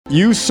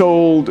You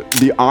sold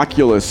the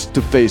Oculus to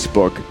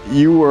Facebook.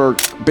 You were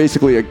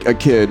basically a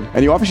kid,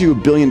 and he offers you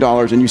 $1 billion,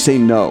 and you say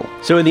no.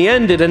 So in the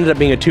end, it ended up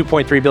being a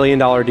 $2.3 billion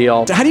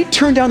deal. How do you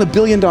turn down $1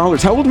 billion?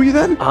 How old were you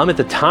then? At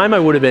the time, I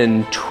would have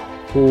been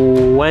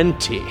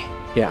 20.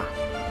 Yeah,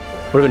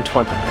 would have been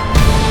 20.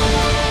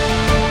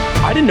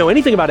 I didn't know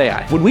anything about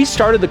AI. When we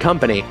started the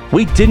company,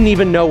 we didn't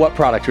even know what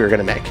product we were going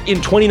to make. In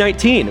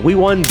 2019, we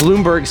won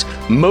Bloomberg's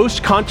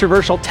Most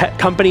Controversial Tech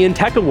Company in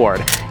Tech Award.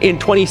 In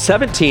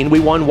 2017, we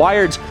won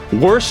Wired's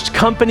Worst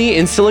Company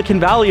in Silicon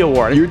Valley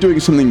Award. You're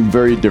doing something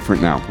very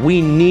different now. We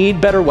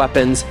need better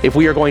weapons if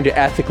we are going to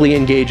ethically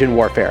engage in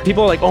warfare.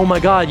 People are like, oh my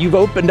God, you've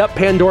opened up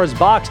Pandora's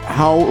box.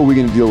 How are we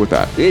going to deal with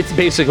that? It's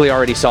basically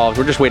already solved.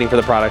 We're just waiting for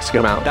the products to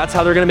come out. That's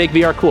how they're going to make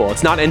VR cool.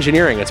 It's not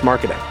engineering, it's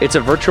marketing. It's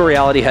a virtual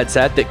reality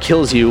headset that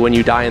kills you when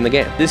you die in the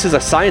game. This is a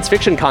science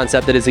fiction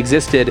concept that has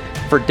existed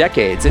for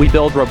decades. We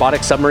build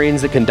robotic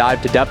submarines that can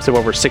dive to depths of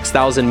over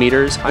 6,000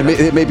 meters.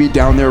 It may be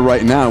down there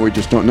right now, we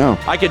just don't know.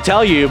 I could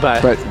tell you,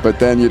 But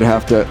then you'd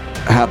have to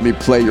have me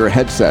play your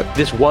headset.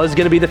 This was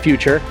going to be the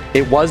future.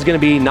 It was going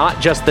to be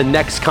not just the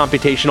next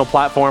computational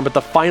platform, but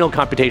the final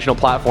computational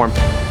platform.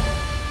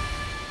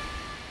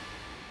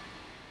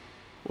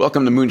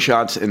 Welcome to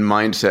Moonshots and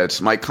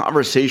Mindsets. My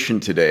conversation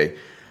today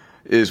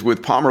is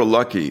with Palmer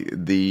Luckey,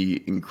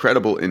 the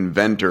incredible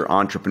inventor,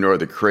 entrepreneur,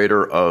 the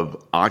creator of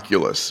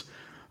Oculus,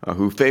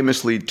 who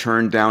famously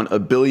turned down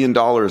 $1 billion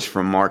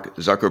from Mark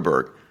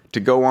Zuckerberg to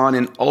go on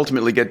and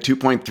ultimately get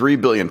 $2.3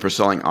 billion for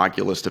selling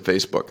Oculus to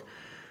Facebook.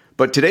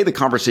 But today the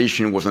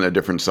conversation was on a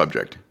different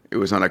subject. It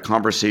was on a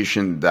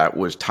conversation that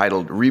was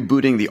titled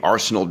Rebooting the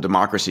Arsenal of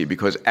Democracy,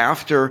 because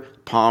after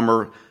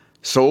Palmer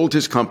sold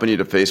his company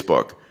to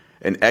Facebook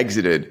and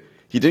exited,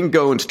 he didn't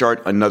go and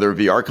start another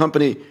VR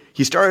company.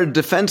 He started a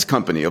defense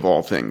company, of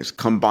all things,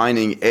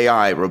 combining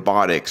AI,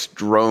 robotics,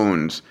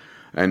 drones,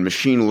 and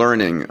machine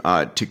learning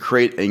to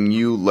create a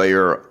new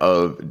layer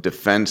of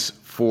defense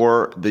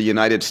for the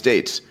United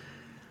States.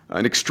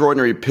 An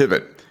extraordinary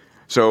pivot.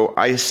 So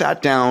I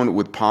sat down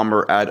with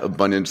Palmer at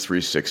Abundance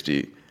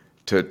 360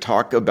 to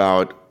talk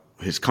about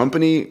his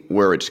company,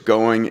 where it's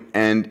going,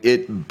 and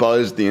it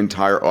buzzed the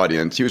entire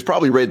audience. He was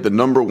probably rated the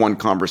 #1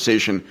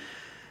 conversation,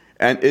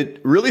 and it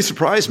really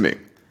surprised me.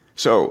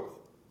 So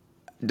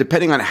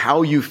depending on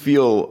how you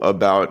feel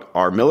about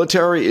our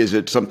military, is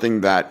it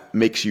something that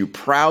makes you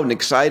proud and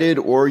excited,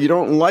 or you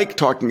don't like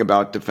talking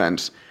about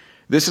defense?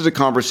 This is a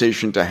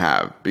conversation to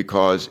have,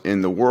 because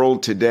in the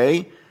world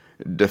today,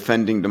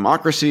 defending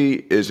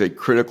democracy is a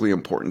critically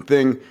important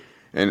thing,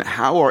 and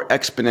how our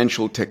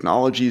exponential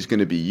technology is going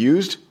to be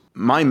used.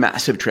 My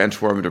massive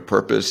transformative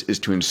purpose is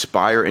to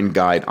inspire and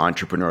guide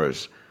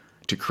entrepreneurs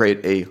to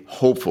create a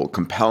hopeful,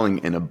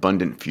 compelling, and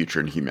abundant future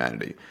in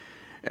humanity.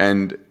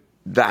 And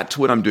that's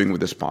what I'm doing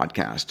with this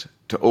podcast,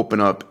 to open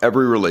up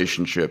every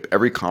relationship,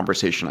 every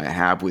conversation I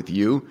have with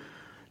you,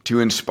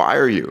 to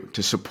inspire you,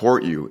 to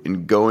support you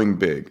in going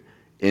big,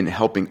 in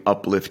helping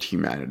uplift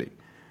humanity.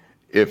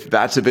 If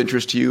that's of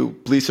interest to you,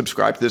 please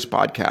subscribe to this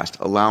podcast.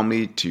 Allow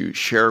me to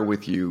share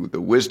with you the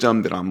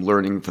wisdom that I'm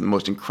learning from the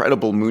most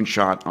incredible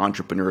moonshot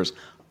entrepreneurs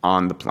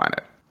on the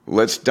planet.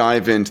 Let's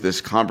dive into this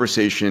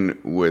conversation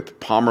with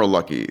Palmer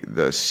Luckey,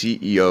 the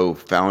CEO,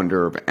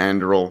 founder of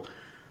Anduril,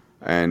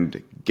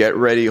 and get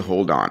ready,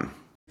 hold on.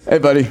 Hey,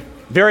 buddy.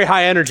 Very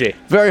high energy.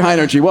 Very high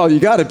energy. Well, you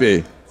got to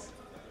be.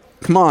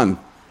 Come on.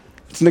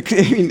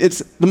 It's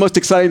the most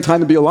exciting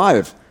time to be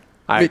alive.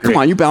 I agree. Come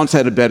on, you bounce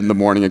out of bed in the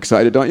morning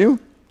excited, don't you?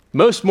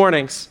 Most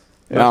mornings.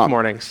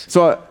 Mornings.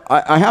 So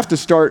I have to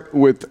start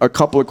with a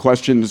couple of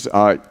questions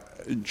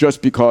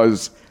just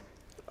because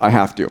I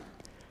have to.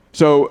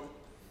 So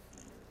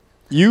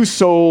you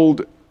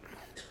sold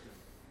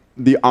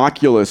the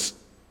Oculus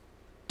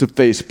to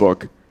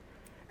Facebook,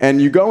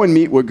 and you go and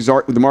meet with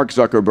Mark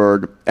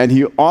Zuckerberg, and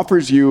he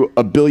offers you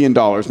 $1 billion.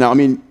 Now, I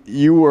mean,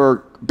 you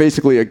were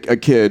basically a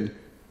kid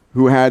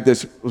who had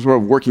this sort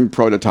of working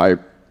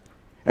prototype,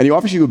 and he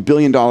offers you $1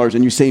 billion,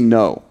 and you say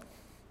no.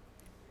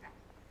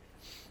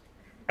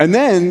 And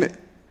then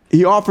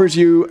he offers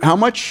you how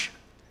much?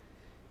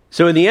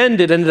 So in the end,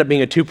 it ended up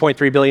being a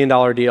 $2.3 billion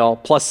deal,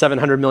 plus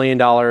 $700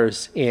 million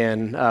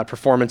in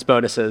performance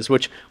bonuses,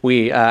 which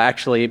we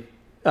actually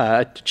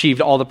achieved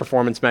all the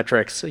performance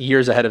metrics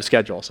years ahead of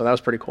schedule. So that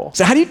was pretty cool.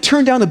 So how do you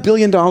turn down $1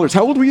 billion?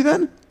 How old were you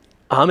then?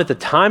 At the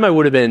time, I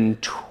would have been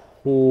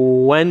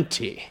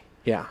 20.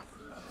 Yeah,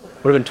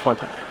 would have been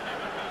 20.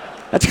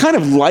 That's kind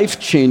of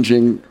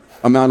life-changing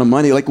amount of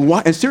money. Like,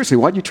 why? And seriously,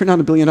 why did you turn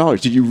down $1 billion?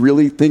 Did you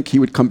really think he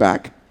would come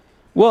back?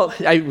 Well,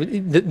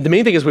 the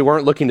main thing is we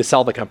weren't looking to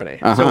sell the company.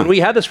 So when we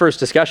had this first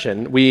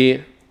discussion,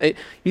 we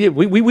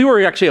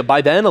were actually by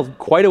then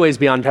quite a ways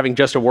beyond having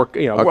just a proof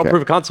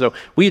of concept.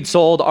 So we had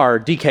sold our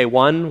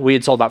DK1. We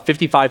had sold about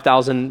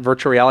 55,000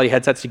 virtual reality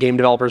headsets to game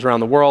developers around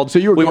the world. So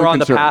we were on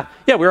the path.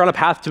 Yeah, we were on a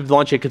path to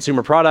launch a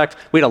consumer product.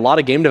 We had a lot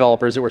of game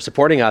developers that were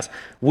supporting us.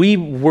 We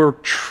were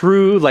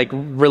true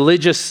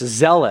religious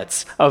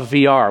zealots of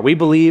VR. We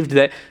believed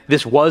that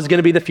this was going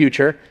to be the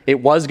future.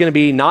 It was going to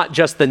be not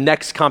just the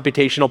next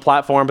computational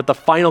platform, but the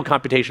final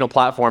computational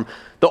platform.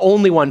 the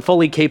only one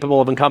fully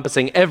capable of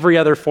encompassing every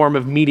other form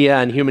of media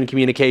and human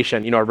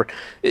communication.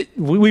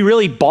 We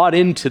really bought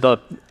into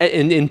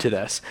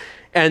this.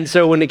 And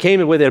so when it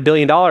came with $1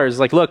 billion,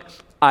 like, look,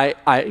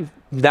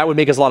 that would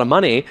make us a lot of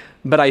money,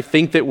 but I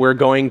think that we're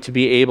going to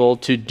be able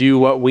to do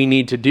what we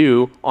need to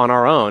do on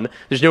our own.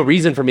 There's no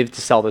reason for me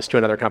to sell this to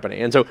another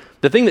company. And so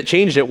the thing that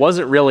changed it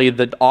wasn't really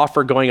the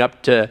offer going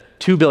up to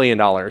 $2 billion.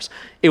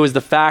 It was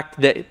the fact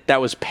that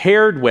that was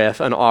paired with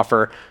an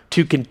offer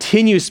to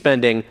continue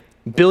spending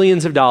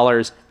billions of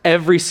dollars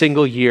every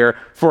single year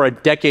for a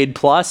decade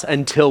plus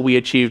until we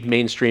achieved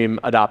mainstream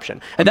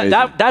adoption. And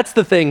that's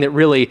the thing that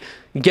really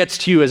gets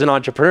to you as an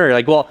entrepreneur. You're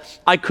like, well,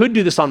 I could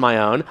do this on my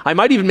own. I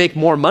might even make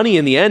more money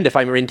in the end if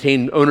I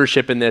maintain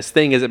ownership in this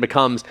thing as it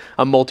becomes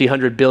a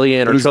multi-hundred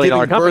billion or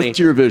trillion-dollar company. Birth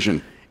to your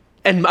vision.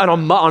 And on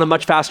a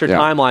much faster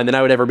timeline than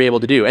I would ever be able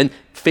to do. And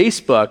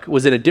Facebook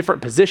was in a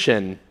different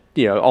position,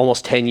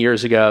 almost 10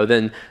 years ago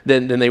than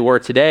they were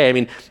today. I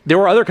mean, there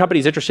were other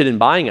companies interested in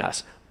buying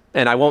us.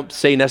 And I won't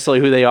say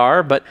necessarily who they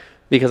are, but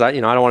because I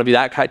don't want to be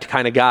that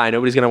kind of guy.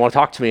 Nobody's going to want to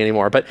talk to me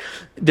anymore. But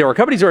there were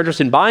companies who were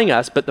interested in buying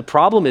us. But the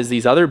problem is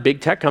these other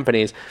big tech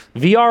companies,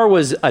 VR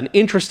was an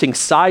interesting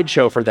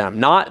sideshow for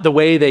them, not the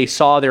way they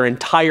saw their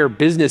entire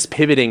business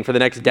pivoting for the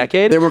next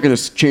decade. They weren't going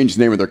to change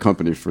the name of their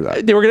company for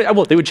that. They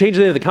would change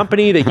the name of the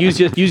company. They'd use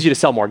you to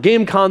sell more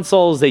game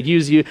consoles. They'd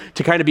use you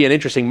to kind of be an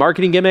interesting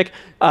marketing gimmick.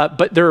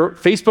 But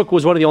Facebook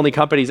was one of the only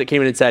companies that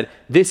came in and said,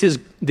 this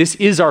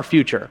is our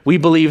future. We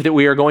believe that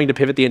we are going to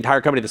pivot the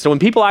entire company. So when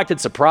people acted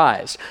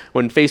surprised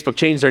when Facebook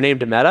changed their name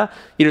to Meta,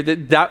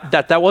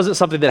 that wasn't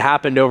something that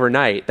happened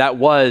overnight. That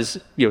was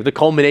the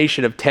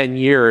culmination of 10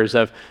 years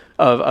of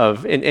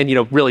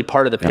really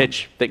part of the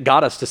pitch that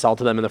got us to sell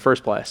to them in the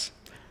first place.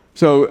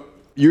 So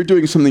you're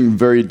doing something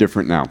very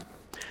different now.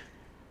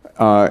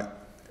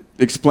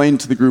 Explain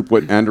to the group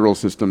what Anduril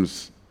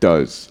Systems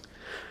does.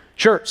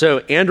 Sure. So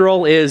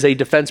Anduril is a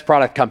defense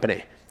product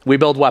company. We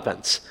build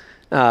weapons.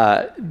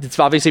 It's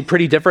obviously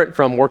pretty different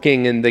from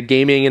working in the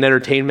gaming and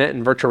entertainment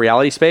and virtual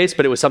reality space,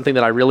 but it was something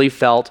that I really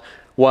felt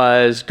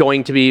was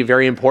going to be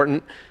very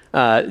important.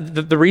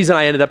 The reason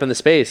I ended up in the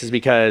space is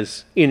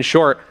because, in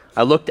short,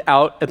 I looked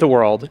out at the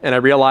world and I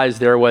realized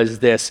there was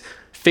this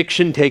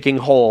fiction taking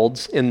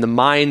holds in the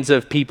minds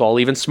of people,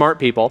 even smart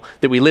people,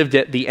 that we lived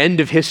at the end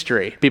of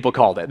history, people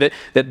called it,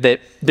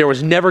 that there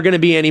was never going to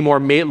be any more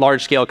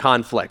large-scale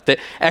conflict, that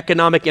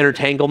economic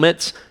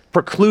entanglements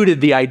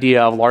precluded the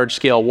idea of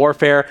large-scale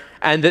warfare,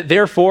 and that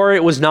therefore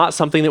it was not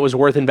something that was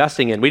worth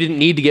investing in. We didn't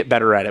need to get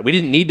better at it. We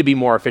didn't need to be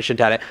more efficient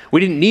at it. We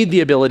didn't need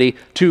the ability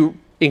to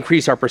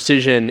increase our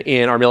precision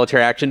in our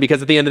military action,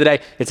 because at the end of the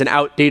day, it's an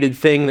outdated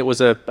thing that was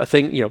a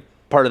thing,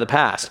 part of the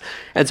past.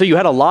 And so you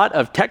had a lot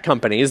of tech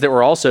companies that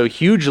were also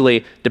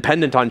hugely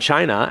dependent on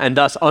China and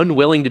thus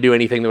unwilling to do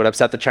anything that would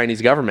upset the Chinese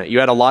government.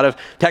 You had a lot of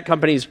tech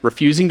companies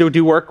refusing to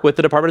do work with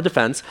the Department of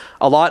Defense,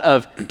 a lot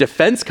of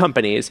defense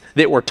companies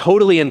that were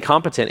totally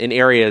incompetent in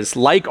areas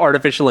like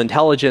artificial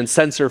intelligence,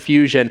 sensor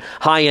fusion,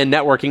 high-end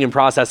networking and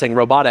processing,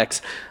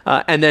 robotics.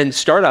 And then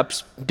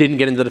startups didn't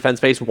get into the defense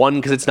space, 1,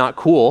 because it's not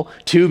cool,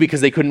 2,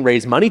 because they couldn't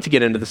raise money to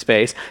get into the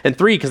space, and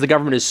 3, because the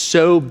government is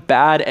so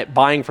bad at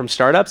buying from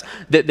startups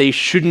that they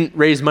shouldn't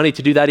raise money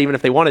to do that even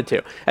if they wanted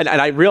to. And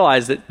I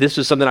realized that this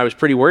was something I was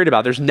pretty worried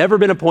about. There's never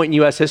been a point in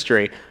U.S.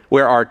 history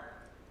where our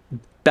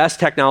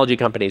best technology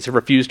companies have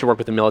refused to work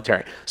with the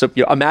military. So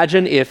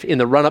imagine if in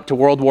the run-up to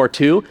World War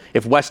II,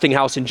 if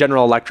Westinghouse and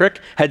General Electric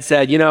had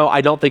said,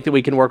 I don't think that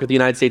we can work with the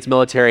United States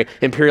military.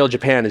 Imperial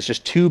Japan is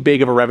just too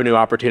big of a revenue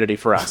opportunity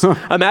for us.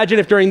 Imagine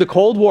if during the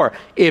Cold War,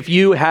 if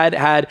you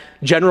had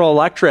General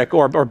Electric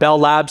or Bell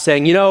Labs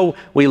saying,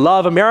 we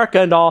love America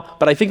and all,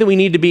 but I think that we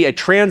need to be a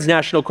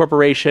transnational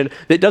corporation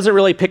that doesn't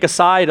really pick a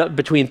side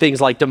between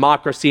things like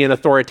democracy and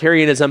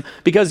authoritarianism,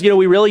 because,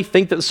 we really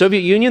think that the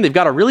Soviet Union, they've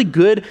got a really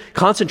good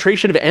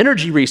concentration of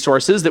energy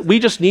resources that we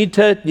just need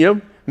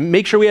to,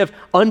 make sure we have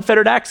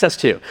unfettered access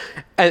to.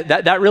 And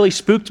that really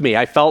spooked me.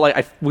 I felt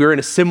like we were in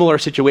a similar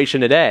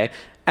situation today,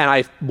 and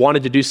I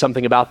wanted to do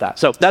something about that.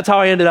 So that's how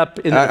I ended up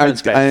in the defense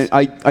space.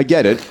 I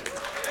get it.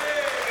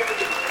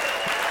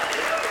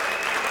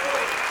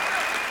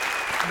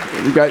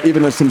 We've got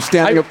even some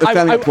standing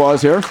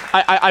applause here.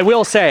 I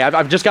will say,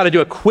 I've just got to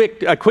do a quick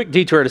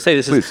detour to say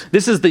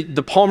this is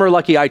the Palmer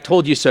Luckey I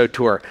Told You So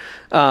tour,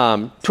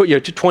 to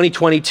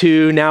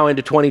 2022 now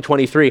into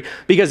 2023,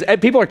 because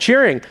people are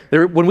cheering.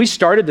 When we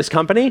started this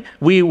company,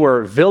 we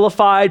were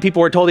vilified.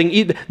 People were told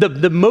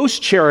the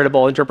most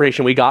charitable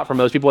interpretation we got from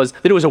most people was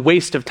that it was a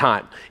waste of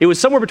time. It was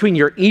somewhere between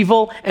you're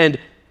evil and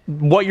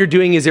what you're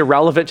doing is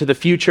irrelevant to the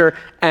future,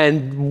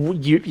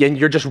 and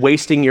you're just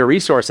wasting your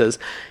resources.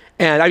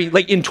 And I mean,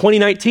 like in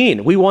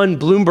 2019, we won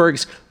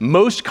Bloomberg's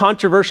most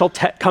controversial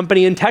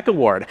company in tech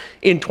award.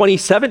 In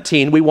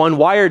 2017, we won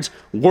Wired's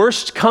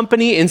worst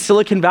company in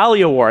Silicon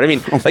Valley award. I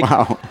mean,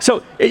 wow.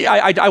 So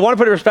I want to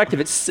put it in perspective.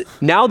 It's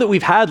now that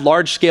we've had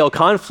large scale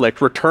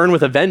conflict return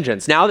with a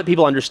vengeance, now that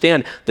people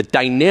understand the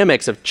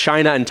dynamics of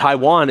China and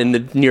Taiwan in the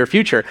near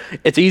future,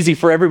 it's easy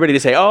for everybody to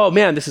say, oh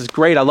man, this is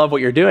great. I love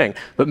what you're doing.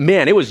 But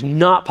man, it was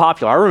not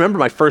popular. I remember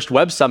my first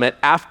Web Summit.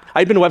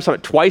 I'd been to Web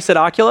Summit twice at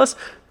Oculus.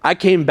 I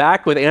came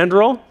back with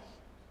Anduril,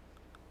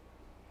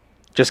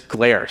 just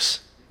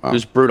glares. Wow. It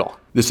was brutal.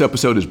 This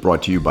episode is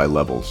brought to you by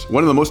Levels.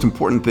 One of the most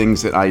important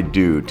things that I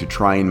do to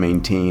try and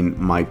maintain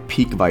my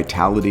peak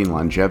vitality and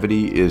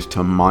longevity is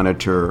to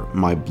monitor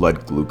my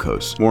blood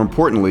glucose. More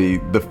importantly,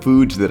 the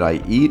foods that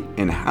I eat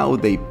and how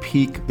they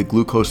peak the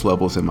glucose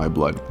levels in my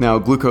blood. Now,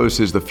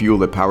 glucose is the fuel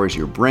that powers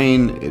your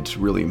brain. It's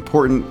really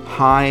important.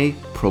 High,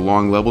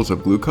 prolonged levels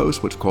of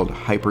glucose, what's called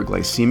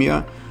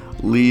hyperglycemia,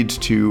 leads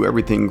to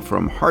everything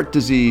from heart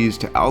disease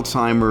to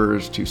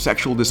Alzheimer's to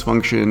sexual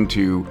dysfunction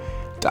to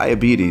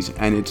diabetes,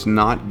 and it's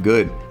not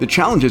good. The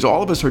challenge is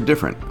all of us are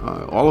different.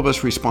 All of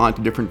us respond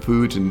to different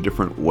foods in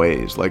different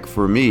ways. Like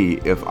for me,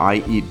 if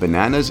I eat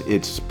bananas,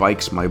 it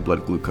spikes my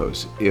blood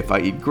glucose. If I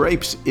eat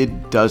grapes,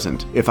 it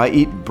doesn't. If I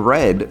eat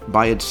bread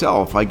by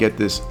itself, I get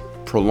this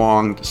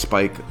prolonged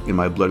spike in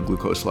my blood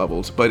glucose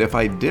levels. But if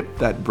I dip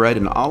that bread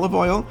in olive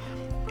oil,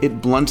 it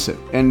blunts it.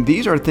 And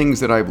these are things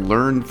that I've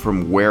learned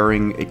from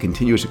wearing a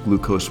continuous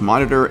glucose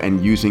monitor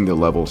and using the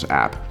Levels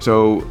app.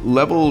 So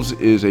Levels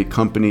is a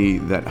company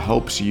that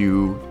helps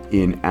you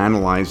in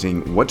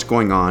analyzing what's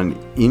going on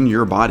in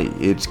your body.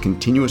 It's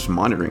continuous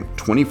monitoring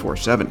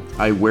 24/7.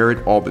 I wear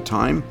it all the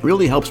time. It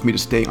really helps me to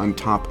stay on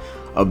top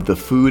of the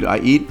food I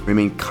eat,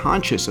 remain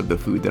conscious of the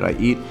food that I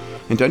eat,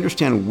 and to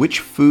understand which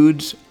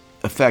foods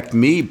affect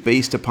me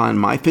based upon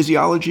my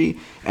physiology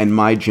and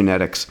my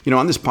genetics. You know,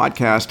 on this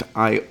podcast,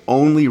 I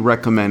only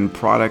recommend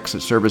products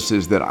and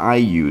services that I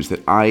use not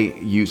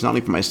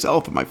only for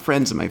myself, but my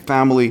friends and my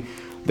family,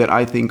 that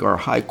I think are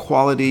high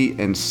quality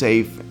and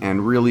safe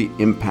and really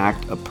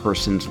impact a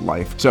person's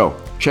life. So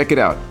check it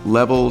out,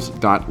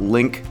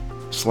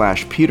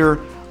 levels.link/Peter.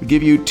 We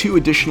give you 2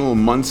 additional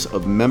months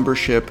of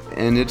membership,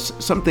 and it's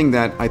something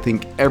that I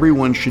think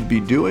everyone should be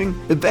doing.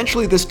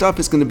 Eventually, this stuff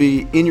is going to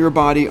be in your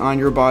body, on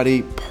your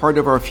body, part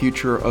of our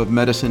future of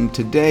medicine.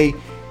 Today,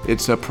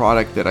 it's a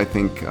product that I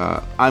think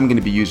I'm going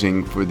to be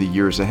using for the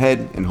years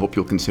ahead and hope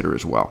you'll consider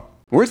as well.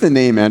 Where's the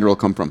name Anduril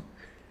come from?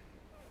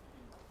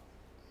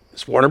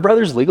 Is Warner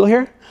Brothers legal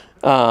here?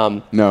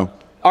 No.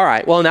 All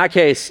right. Well, in that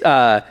case,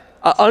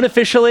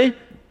 unofficially,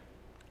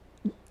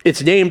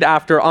 it's named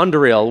after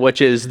Anduril, which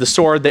is the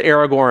sword that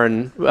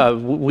Aragorn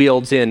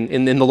wields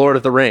in The Lord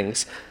of the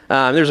Rings.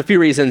 There's a few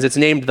reasons. It's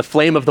named the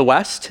Flame of the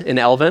West in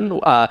Elven.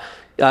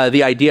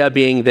 The idea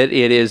being that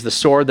it is the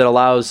sword that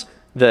allows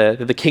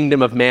the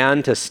kingdom of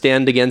man to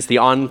stand against the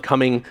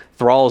oncoming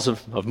thralls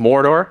of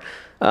Mordor.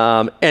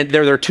 And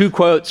there are 2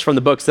 quotes from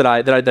the books that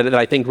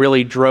I think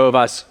really drove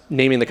us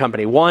naming the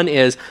company. One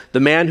is, the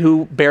man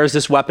who bears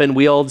this weapon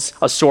wields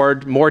a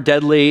sword more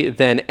deadly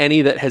than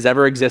any that has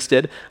ever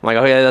existed. I'm like,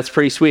 oh yeah, that's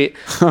pretty sweet.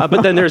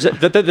 But then there's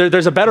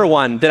a better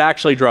one that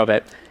actually drove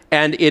it.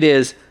 And it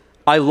is,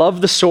 I love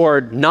the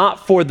sword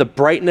not for the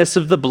brightness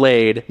of the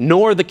blade,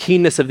 nor the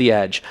keenness of the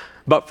edge,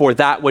 but for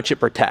that which it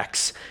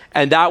protects.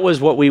 And that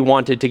was what we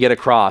wanted to get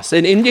across.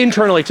 And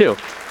internally too.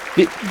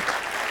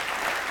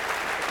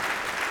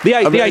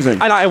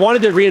 And I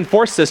wanted to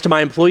reinforce this to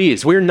my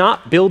employees. We're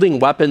not building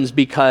weapons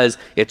because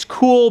it's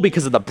cool,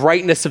 because of the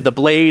brightness of the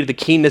blade, the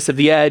keenness of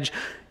the edge,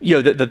 you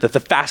know, the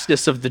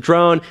fastness of the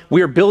drone.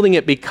 We are building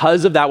it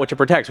because of that which it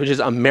protects, which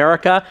is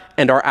America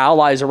and our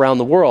allies around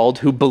the world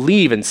who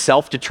believe in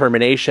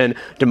self-determination,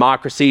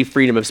 democracy,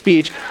 freedom of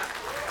speech.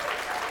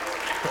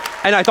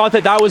 And I thought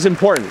that was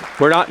important.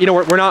 We're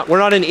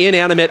not an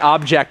inanimate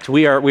object.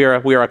 We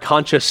are a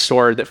conscious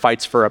sword that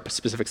fights for a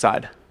specific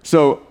side.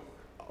 So,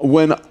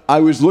 when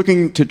I was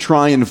looking to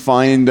try and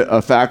find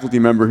a faculty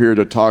member here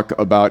to talk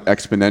about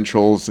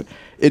exponentials,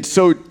 it's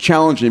so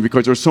challenging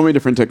because there's so many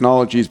different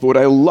technologies. But what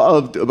I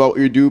loved about what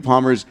you do,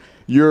 Palmer, is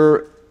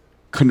you're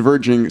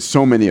converging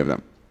so many of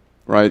them,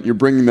 right? You're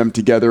bringing them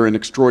together in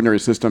extraordinary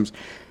systems.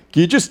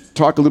 Can you just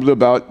talk a little bit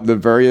about the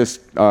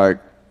various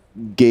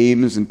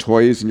games and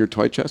toys in your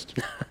toy chest?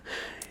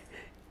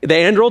 The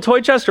Anduril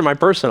toy chest or my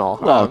personal?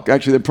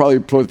 Actually, they're probably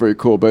both very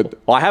cool, but...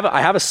 Well, I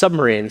have a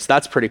submarine, so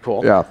that's pretty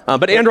cool. Yeah.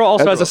 But Anduril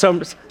also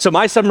has so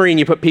my submarine,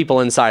 you put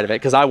people inside of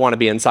it, because I want to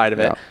be inside of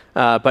it.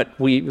 Yeah. But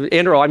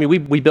Anduril, I mean,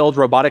 we build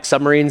robotic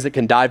submarines that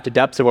can dive to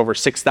depths of over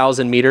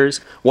 6,000 meters.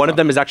 One of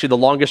them is actually the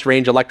longest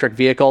range electric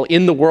vehicle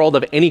in the world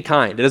of any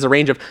kind. It has a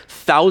range of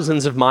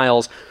thousands of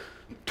miles,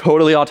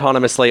 totally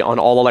autonomously on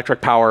all electric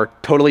power,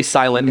 totally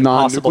silent,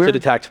 impossible to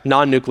detect,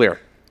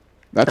 non-nuclear.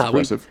 That's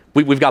impressive.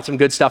 We've got some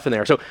good stuff in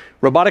there. So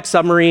robotic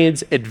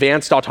submarines,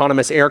 advanced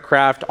autonomous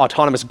aircraft,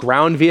 autonomous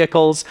ground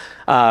vehicles.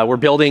 We're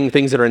building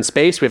things that are in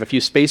space. We have a few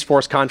Space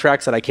Force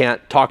contracts that I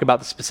can't talk about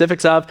the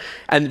specifics of.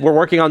 And we're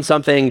working on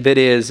something that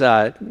is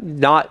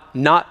not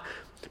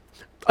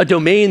A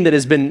domain that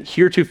has been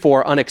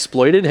heretofore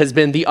unexploited has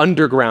been the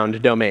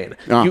underground domain.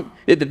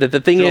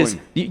 The thing is,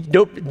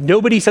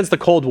 nobody since the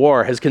Cold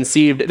War has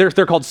conceived,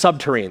 they're called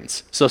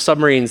subterranes, so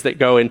submarines that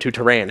go into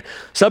terrain.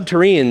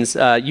 Subterranes,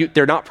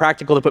 they're not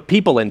practical to put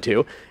people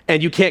into,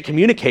 and you can't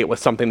communicate with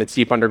something that's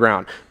deep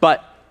underground.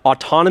 But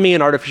autonomy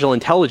and artificial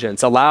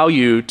intelligence allow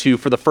you to,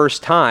 for the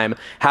first time,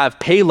 have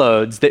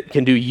payloads that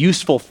can do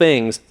useful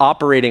things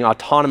operating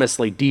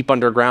autonomously deep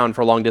underground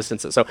for long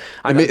distances. So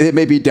it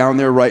may be down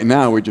there right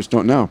now. We just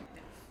don't know.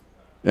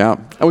 Yeah.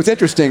 Oh, it's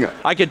interesting.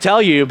 I could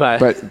tell you,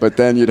 but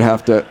then you'd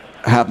have to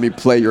have me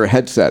play your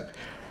headset.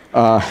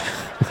 We'll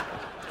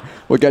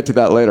get to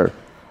that later.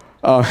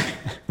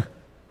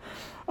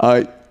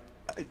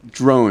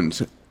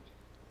 Drones.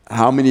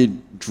 How many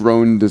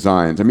drone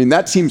designs? I mean,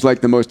 that seems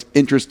like the most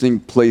interesting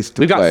place to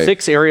play. We've got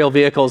 6 aerial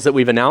vehicles that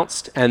we've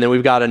announced, and then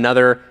we've got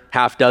another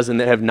half dozen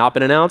that have not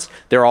been announced.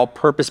 They're all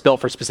purpose-built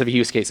for specific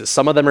use cases.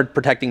 Some of them are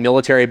protecting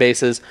military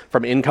bases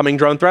from incoming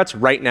drone threats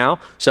right now.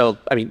 So,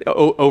 I mean,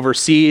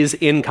 overseas,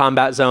 in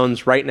combat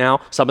zones right now.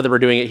 Some of them are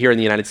doing it here in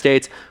the United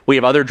States. We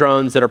have other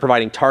drones that are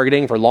providing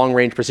targeting for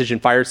long-range precision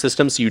fire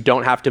systems, so you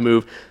don't have to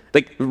move.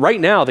 Like right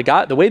now,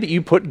 the way that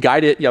you put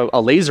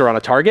a laser on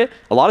a target,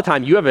 a lot of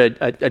time you have a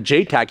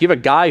JTAC, you have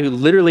a guy who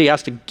literally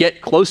has to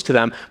get close to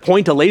them,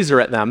 point a laser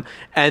at them,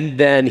 and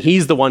then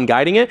he's the one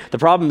guiding it. The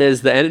problem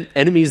is the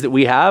enemies that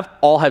we have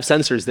all have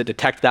sensors that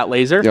detect that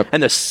laser,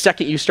 and the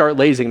second you start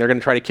lasing, they're going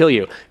to try to kill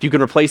you. If you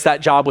can replace that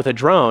job with a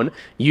drone,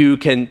 you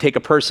can take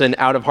a person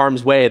out of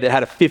harm's way that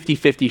had a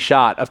 50-50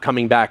 shot of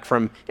coming back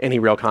from any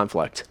real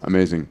conflict.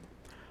 Amazing.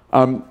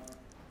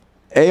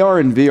 AR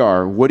and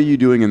VR, what are you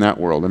doing in that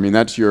world? I mean,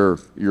 that's your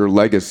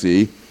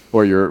legacy,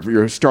 or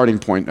your starting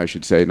point, I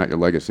should say, not your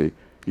legacy.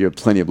 You have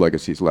plenty of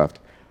legacies left.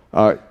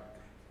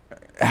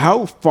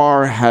 How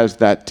far has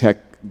that tech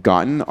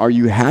gotten? Are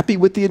you happy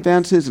with the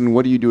advances, and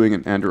what are you doing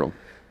in Anduril?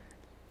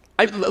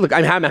 Look,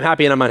 I'm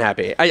happy and I'm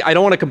unhappy. I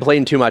don't want to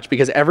complain too much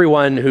because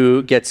everyone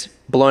who gets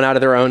blown out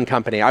of their own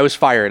company, I was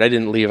fired, I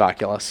didn't leave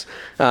Oculus.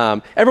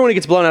 Everyone who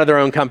gets blown out of their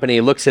own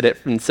company looks at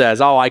it and says,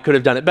 oh, I could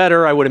have done it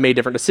better, I would have made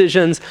different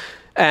decisions.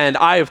 And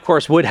I, of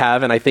course, would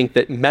have, and I think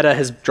that Meta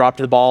has dropped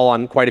the ball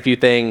on quite a few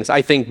things.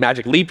 I think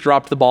Magic Leap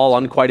dropped the ball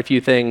on quite a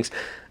few things.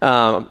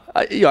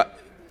 It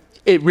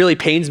really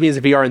pains me as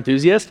a VR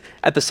enthusiast.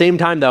 At the same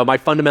time, though, my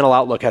fundamental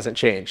outlook hasn't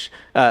changed.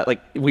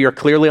 We are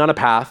clearly on a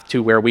path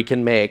to where we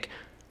can make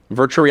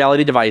virtual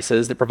reality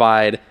devices that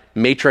provide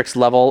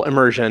matrix-level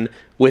immersion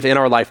within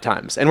our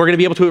lifetimes. And we're going to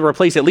be able to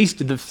replace at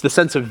least the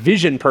sense of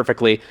vision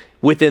perfectly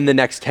within the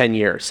next 10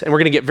 years. And we're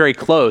going to get very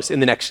close in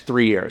the next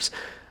 3 years.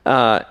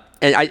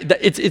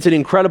 It's an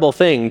incredible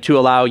thing to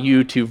allow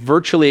you to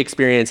virtually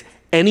experience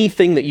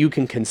anything that you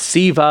can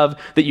conceive of,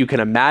 that you can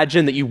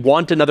imagine, that you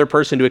want another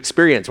person to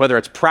experience, whether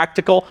it's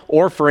practical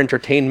or for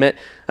entertainment,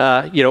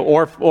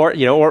 or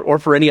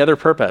for any other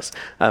purpose.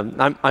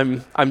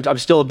 I'm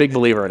still a big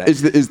believer in it.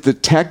 Is the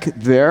tech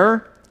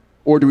there,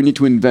 or do we need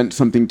to invent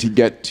something to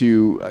get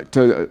to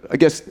I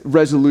guess,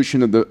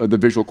 resolution of the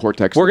visual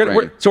cortex? We're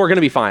going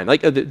to be fine.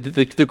 Like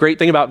the great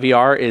thing about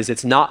VR is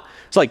it's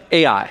like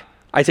AI.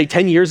 I'd say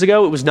 10 years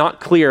ago, it was not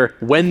clear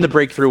when the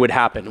breakthrough would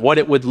happen, what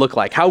it would look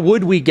like. How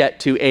would we get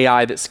to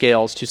AI that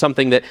scales to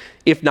something that,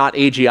 if not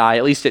AGI,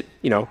 at least it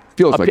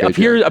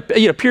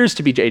appears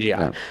to be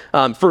AGI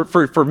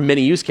for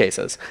many use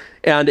cases.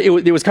 And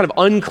it was kind of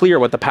unclear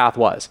what the path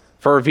was.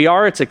 For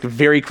VR, it's a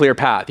very clear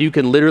path. You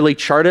can literally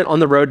chart it on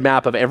the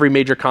roadmap of every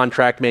major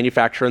contract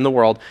manufacturer in the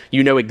world.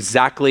 You know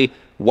exactly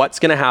what's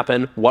going to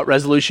happen, what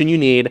resolution you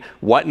need,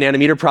 what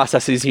nanometer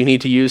processes you need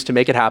to use to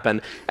make it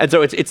happen. And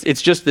so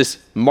it's just this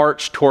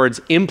march towards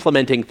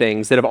implementing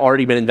things that have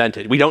already been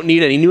invented. We don't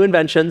need any new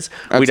inventions.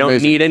 We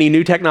don't need any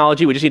new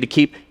technology. We just need to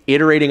keep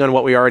iterating on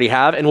what we already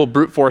have, and we'll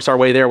brute force our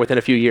way there within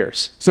a few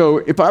years. So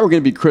if I were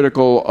going to be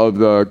critical of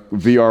the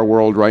VR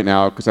world right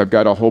now, because I've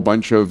got a whole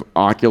bunch of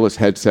Oculus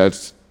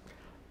headsets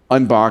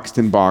unboxed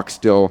and boxed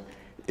still,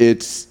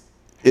 it's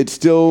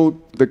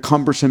still the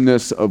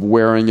cumbersomeness of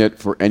wearing it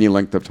for any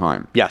length of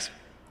time. Yes.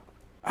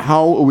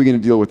 How are we going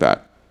to deal with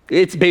that?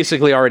 It's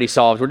basically already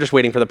solved. We're just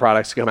waiting for the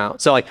products to come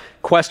out. So like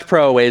Quest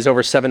Pro weighs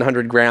over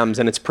 700 grams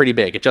and it's pretty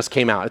big. It just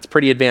came out. It's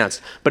pretty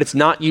advanced, but it's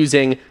not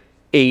using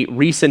a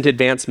recent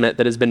advancement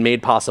that has been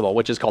made possible,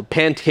 which is called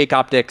pancake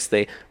optics.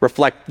 They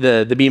reflect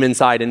the beam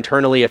inside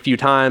internally a few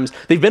times.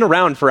 They've been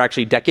around for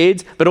actually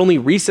decades, but only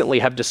recently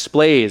have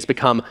displays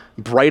become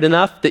bright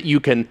enough that you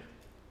can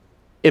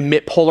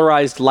emit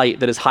polarized light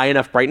that is high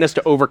enough brightness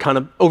to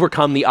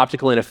overcome the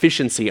optical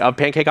inefficiency of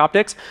pancake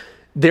optics.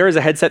 There is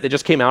a headset that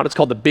just came out. It's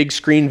called the Big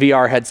Screen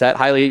VR headset.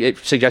 Highly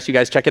suggest you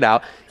guys check it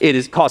out.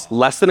 It costs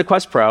less than a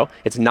Quest Pro.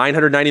 It's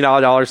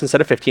 $999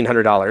 instead of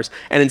 $1,500.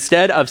 And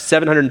instead of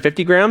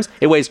 750 grams,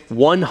 it weighs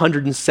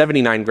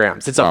 179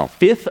 grams. It's a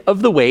fifth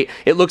of the weight.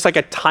 It looks like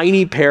a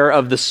tiny pair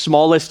of the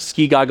smallest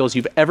ski goggles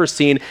you've ever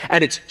seen.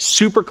 And it's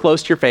super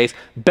close to your face,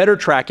 better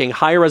tracking,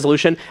 higher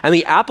resolution. And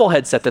the Apple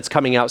headset that's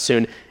coming out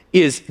soon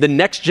is the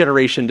next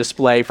generation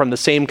display from the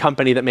same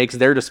company that makes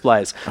their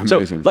displays.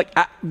 Amazing. So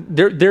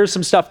there's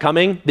some stuff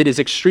coming that is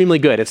extremely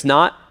good. It's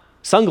not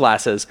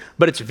sunglasses,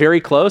 but it's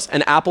very close,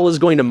 and Apple is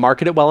going to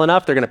market it well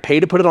enough. They're going to pay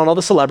to put it on all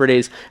the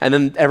celebrities, and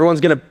then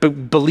everyone's going to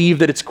believe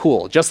that it's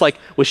cool, just like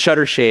with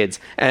shutter shades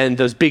and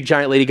those big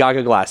giant Lady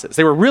Gaga glasses.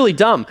 They were really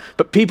dumb,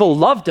 but people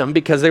loved them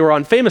because they were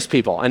on famous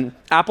people, and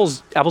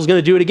Apple's going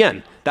to do it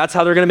again. That's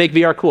how they're going to make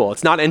VR cool.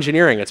 It's not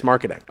engineering, it's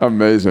marketing.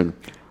 Amazing.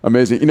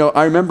 Amazing.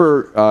 I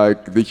remember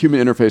the Human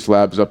Interface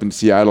Labs up in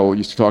Seattle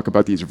used to talk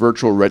about these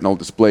virtual retinal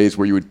displays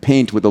where you would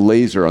paint with a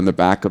laser on the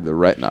back of the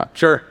retina.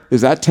 Sure.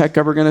 Is that tech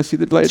ever going to see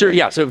the light? Sure,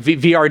 yeah. So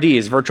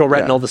VRDs, virtual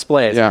retinal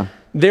displays. Yeah.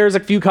 There's a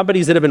few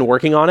companies that have been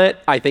working on it.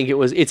 I think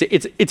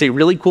it's a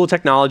really cool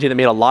technology that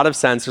made a lot of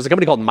sense. There's a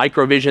company called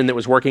Microvision that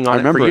was working on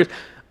it for years.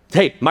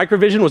 Hey,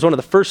 Microvision was one of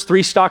the first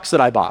 3 stocks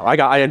that I bought.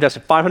 I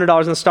invested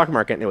 $500 in the stock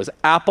market, and it was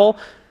Apple,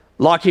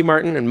 Lockheed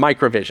Martin, and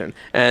Microvision.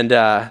 And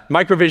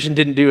Microvision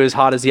didn't do as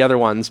hot as the other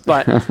ones,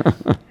 but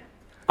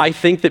I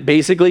think that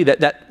basically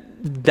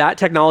that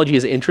technology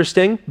is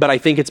interesting, but I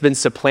think it's been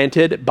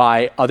supplanted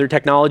by other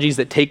technologies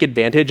that take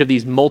advantage of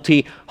these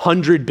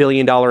multi-$100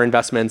 billion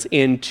investments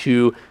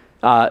into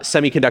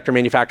semiconductor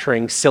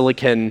manufacturing,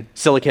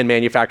 silicon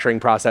manufacturing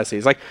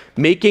processes. Like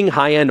making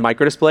high-end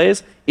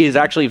microdisplays is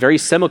actually very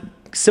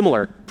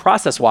similar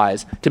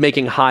process-wise to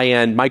making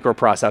high-end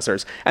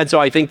microprocessors. And so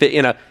I think that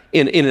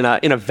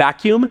in a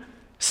vacuum,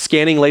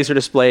 scanning laser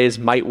displays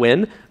might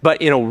win,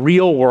 but in a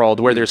real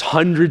world where there's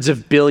hundreds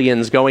of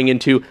billions going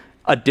into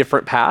a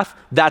different path,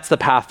 that's the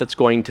path that's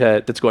going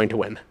to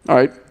win. All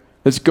right,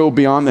 let's go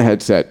beyond the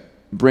headset.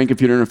 Brain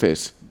computer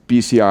interface,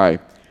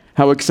 BCI.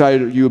 How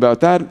excited are you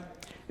about that?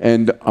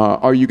 And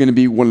are you going to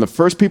be one of the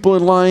first people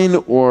in line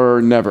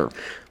or never?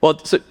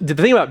 Well, so the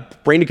thing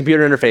about brain to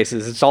computer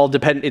interfaces, it's all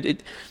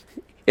dependent.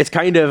 It's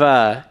kind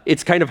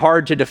of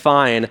hard to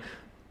define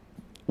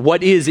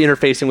what is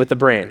interfacing with the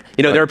brain.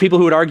 There are people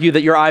who would argue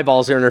that your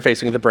eyeballs are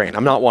interfacing with the brain.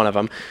 I'm not one of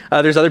them.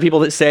 There's other people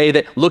that say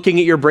that looking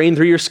at your brain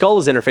through your skull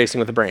is interfacing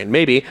with the brain.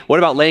 Maybe. What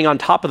about laying on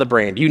top of the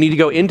brain? Do you need to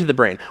go into the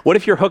brain? What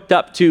if you're hooked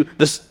up to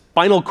the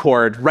spinal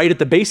cord right at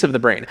the base of the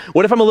brain?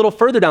 What if I'm a little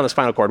further down the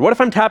spinal cord? What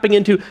if I'm tapping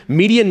into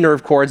median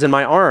nerve cords in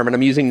my arm and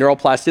I'm using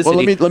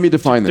neuroplasticity let me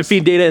define this. to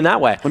feed data in that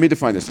way? Let me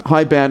define this.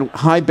 High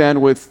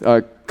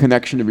bandwidth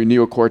connection of your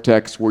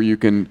neocortex where you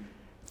can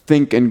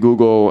think and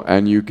Google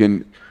and you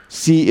can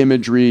see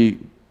imagery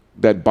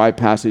that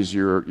bypasses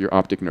your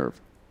optic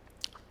nerve.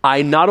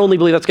 I not only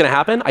believe that's going to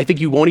happen, I think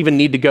you won't even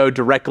need to go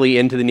directly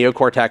into the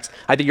neocortex.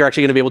 I think you're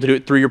actually going to be able to do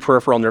it through your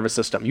peripheral nervous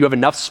system. You have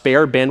enough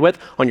spare bandwidth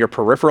on your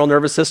peripheral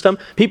nervous system.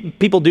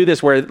 People do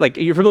this where, like,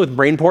 you're familiar with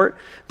Brainport?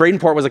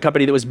 Brainport was a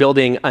company that was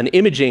building an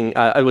imaging,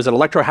 it was an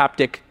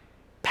electrohaptic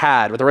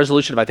pad with a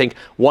resolution of, I think,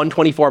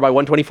 124 by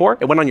 124.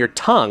 It went on your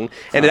tongue,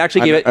 and it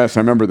actually gave it. Yes, I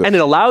remember this. And it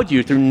allowed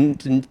you through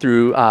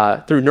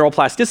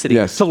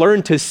neuroplasticity to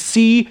learn to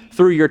see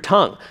through your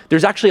tongue.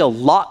 There's actually a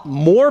lot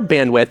more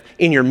bandwidth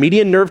in your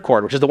median nerve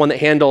cord, which is the one that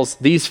handles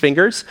these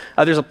fingers.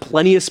 There's a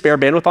plenty of spare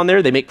bandwidth on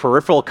there. They make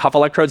peripheral cuff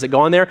electrodes that go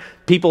on there.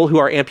 People who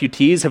are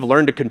amputees have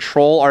learned to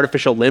control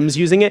artificial limbs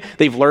using it.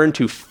 They've learned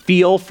to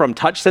feel from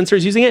touch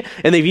sensors using it,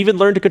 and they've even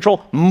learned to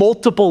control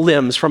multiple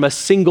limbs from a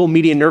single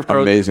median nerve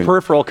cord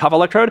peripheral cuff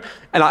electrode.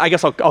 And I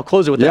guess I'll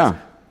close it with this.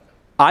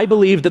 I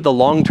believe that the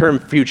long-term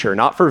future,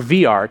 not for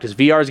VR, because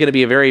VR is going to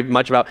be very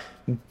much about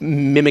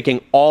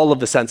mimicking all of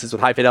the senses with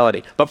high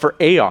fidelity, but for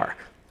AR,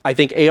 I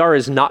think AR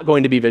is not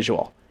going to be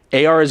visual.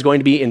 AR is going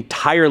to be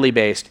entirely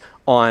based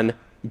on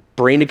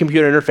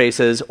brain-to-computer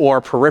interfaces or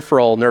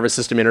peripheral nervous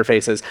system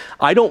interfaces.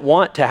 I don't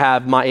want to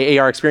have my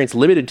AR experience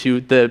limited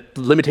to the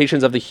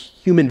limitations of the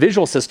human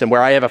visual system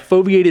where I have a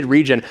foveated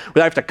region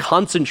where I have to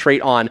concentrate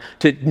on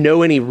to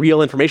know any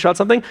real information about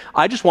something.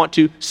 I just want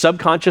to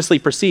subconsciously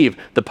perceive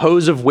the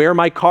pose of where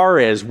my car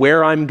is,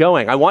 where I'm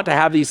going. I want to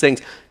have these things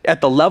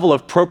at the level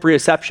of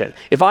proprioception.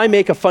 If I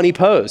make a funny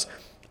pose,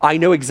 I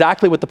know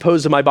exactly what the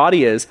pose of my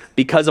body is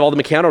because of all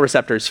the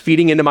mechanoreceptors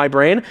feeding into my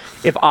brain.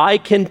 If I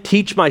can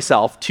teach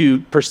myself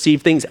to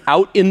perceive things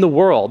out in the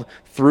world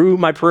through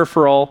my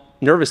peripheral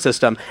nervous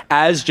system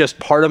as just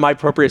part of my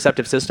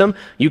proprioceptive system,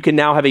 you can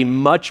now have a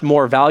much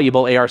more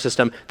valuable AR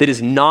system that is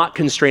not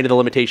constrained to the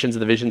limitations of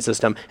the vision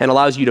system and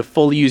allows you to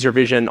fully use your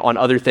vision on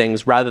other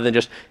things rather than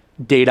just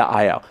data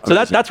I/O. So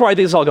that's where I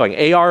think it's all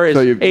going. AR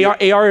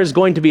is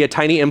going to be a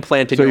tiny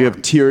implant in your arm. You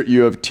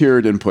have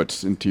tiered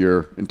inputs into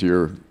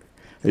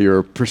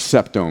your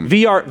perceptome.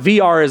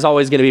 VR is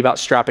always going to be about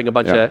strapping a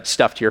bunch of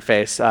stuff to your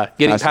face.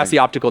 Getting past the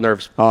optical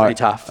nerves is pretty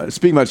tough.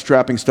 Speaking about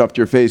strapping stuff to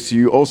your face,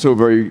 you also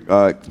very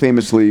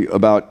famously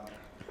about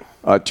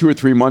 2 or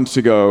 3 months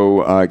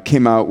ago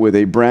came out with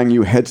a brand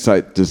new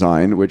headset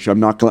design, which I'm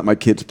not going to let my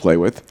kids play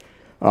with.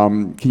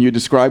 Can you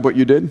describe what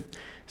you did?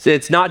 So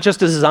it's not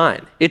just a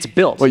design; it's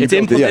built. It's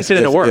implemented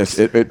and it works.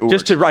 Yes, it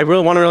works. I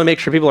really want to make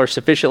sure people are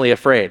sufficiently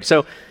afraid.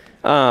 So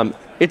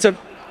it's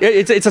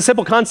a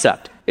simple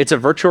concept. It's a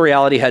virtual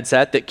reality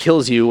headset that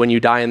kills you when you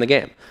die in the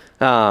game.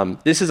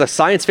 This is a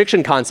science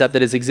fiction concept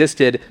that has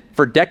existed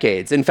for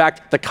decades. In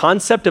fact, the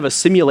concept of a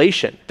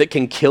simulation that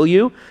can kill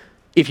you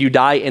if you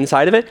die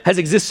inside of it, has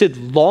existed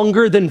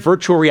longer than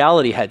virtual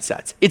reality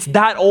headsets. It's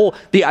that old.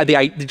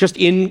 Just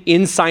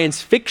in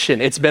science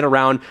fiction, it's been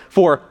around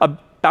for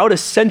about a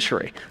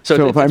century.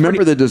 So if I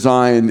remember the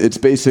design, it's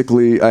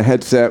basically a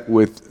headset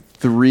with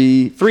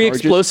three charges?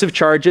 Explosive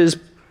charges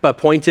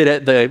pointed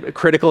at the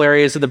critical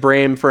areas of the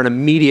brain for an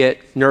immediate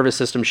nervous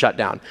system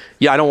shutdown.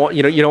 Yeah,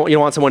 you don't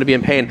want someone to be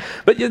in pain.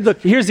 But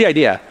look, here's the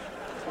idea.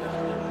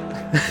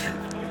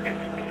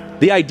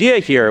 The idea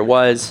here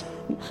was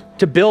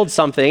to build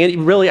something,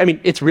 and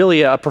it's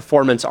really a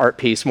performance art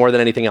piece more than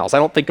anything else. I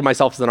don't think of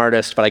myself as an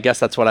artist, but I guess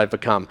that's what I've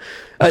become.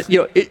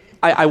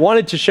 I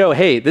wanted to show,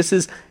 hey,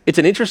 it's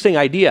an interesting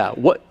idea.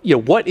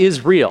 What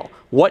is real?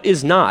 What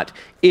is not?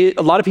 A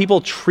lot of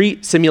people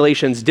treat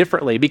simulations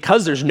differently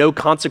because there's no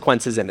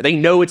consequences in it. They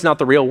know it's not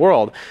the real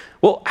world.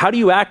 Well, how do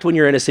you act when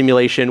you're in a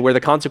simulation where the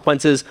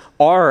consequences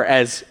are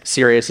as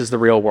serious as the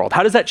real world?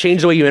 How does that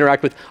change the way you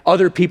interact with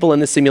other people in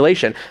the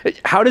simulation?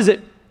 How does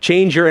it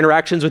change your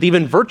interactions with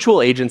even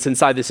virtual agents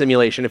inside the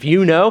simulation if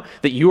you know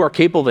that you are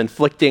capable of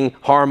inflicting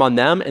harm on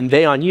them and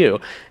they on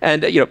you?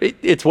 And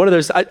it's one of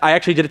those. I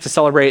actually did it to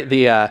celebrate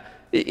the.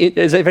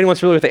 If anyone's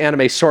familiar with the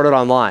anime Sword Art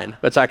Online,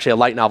 it's actually a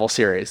light novel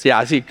series. Yeah,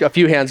 I see a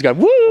few hands going,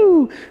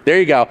 woo! There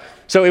you go.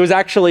 So it was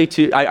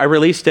actually I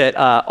released it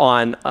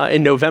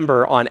in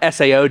November on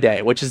SAO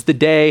Day, which is the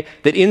day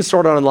that in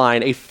Sword Art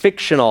Online, a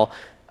fictional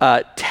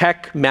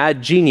tech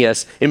mad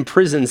genius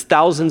imprisons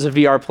thousands of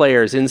VR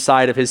players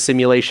inside of his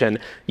simulation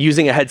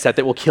using a headset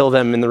that will kill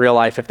them in the real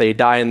life if they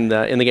die in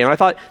the game. And I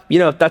thought,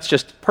 that's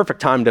just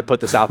perfect time to put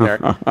this out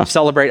there.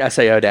 Celebrate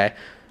SAO Day.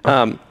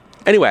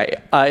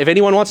 Anyway, if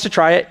anyone wants to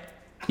try it,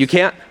 you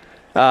can't.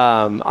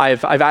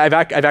 I've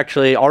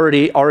actually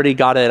already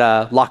got it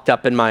locked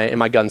up in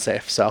my gun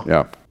safe. So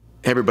yeah.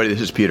 Hey everybody, this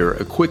is Peter.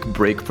 A quick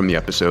break from the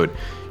episode.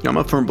 I'm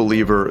a firm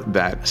believer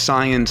that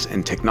science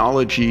and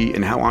technology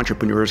and how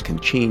entrepreneurs can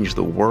change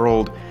the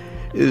world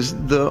is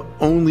the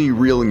only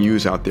real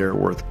news out there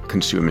worth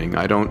consuming.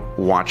 I don't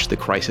watch the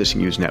crisis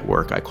news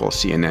network I call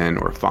CNN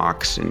or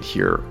Fox and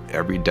hear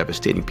every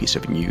devastating piece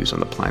of news on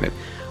the planet.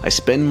 I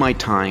spend my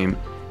time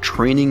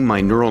training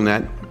my neural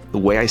net the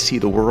way I see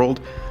the world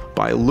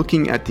by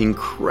looking at the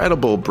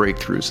incredible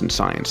breakthroughs in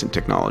science and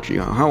technology,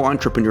 how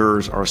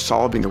entrepreneurs are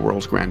solving the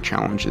world's grand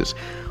challenges,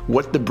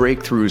 what the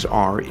breakthroughs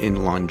are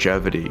in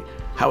longevity,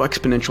 how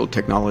exponential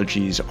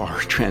technologies are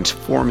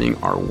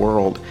transforming our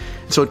world.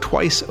 So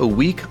twice a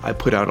week, I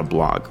put out a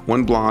blog.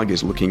 One blog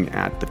is looking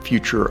at the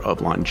future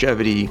of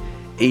longevity,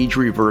 age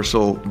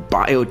reversal,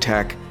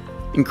 biotech,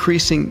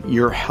 increasing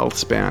your health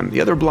span.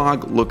 The other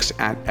blog looks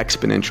at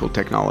exponential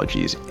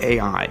technologies,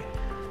 AI,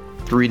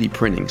 3D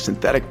printing,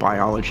 synthetic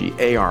biology,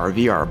 AR,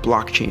 VR,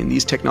 blockchain.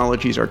 These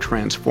technologies are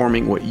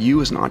transforming what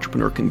you as an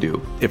entrepreneur can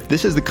do. If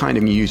this is the kind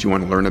of news you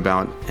want to learn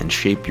about and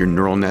shape your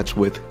neural nets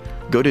with,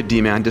 go to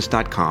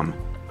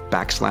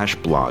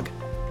demandis.com/blog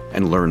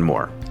and learn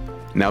more.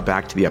 Now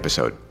back to the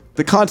episode.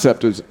 The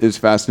concept is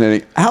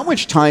fascinating. How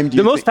much time do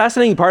you The most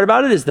fascinating part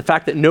about it is the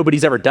fact that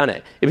nobody's ever done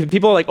it. If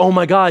people are like, oh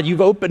my God, you've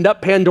opened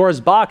up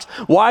Pandora's box.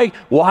 Why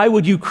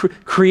would you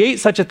create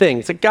such a thing?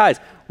 It's like, guys,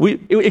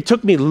 it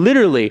took me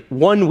literally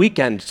 1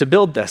 weekend to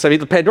build this. I mean,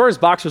 the Pandora's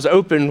box was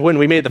open when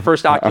we made the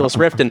first Oculus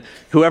Rift, and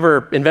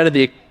whoever invented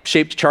the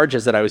shaped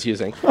charges that I was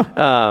using.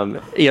 I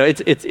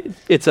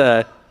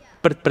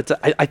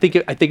think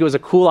it was a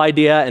cool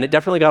idea, and it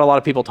definitely got a lot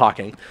of people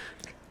talking.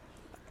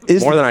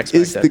 More than I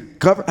expected.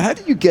 How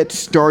do you get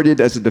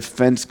started as a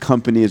defense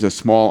company, as a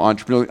small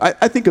entrepreneur?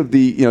 I think of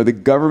the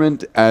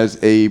government as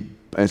a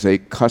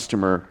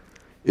customer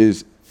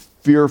is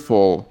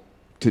fearful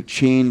to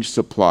change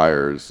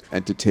suppliers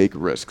and to take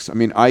risks. I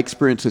mean, I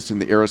experienced this in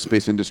the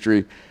aerospace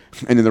industry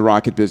and in the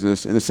rocket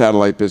business, in the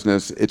satellite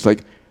business. It's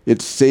like,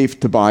 it's safe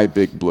to buy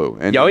Big Blue.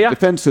 And the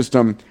defense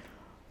system.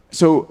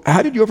 So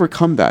how did you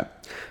overcome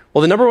that?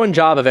 Well, the number one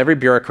job of every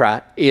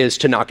bureaucrat is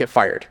to not get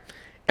fired.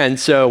 And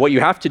so what you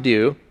have to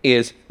do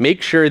is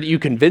make sure that you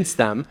convince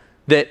them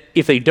that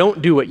if they don't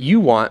do what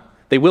you want,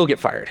 they will get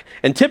fired.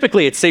 And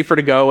typically it's safer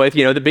to go with,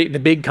 the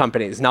big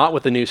companies, not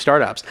with the new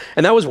startups.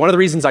 And that was one of the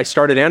reasons I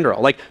started Anduril.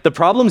 Like, the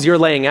problems you're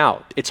laying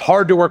out, it's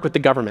hard to work with the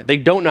government. They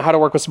don't know how to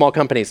work with small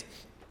companies.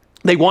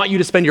 They want you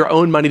to spend your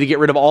own money to get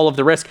rid of all of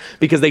the risk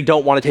because they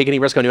don't want to take any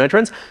risk on new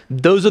entrants.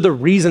 Those are the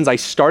reasons I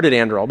started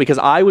Anduril, because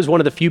I was one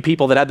of the few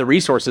people that had the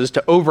resources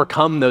to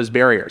overcome those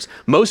barriers.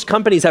 Most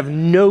companies have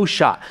no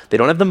shot. They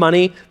don't have the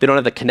money, they don't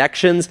have the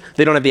connections,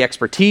 they don't have the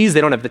expertise,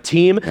 they don't have the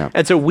team. Yeah.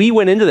 And so we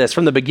went into this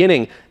from the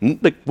beginning.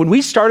 Like, when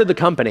we started the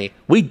company,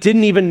 we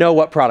didn't even know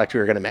what product we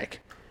were going to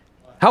make.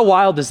 How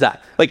wild is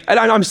that? Like,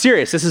 I'm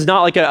serious. This is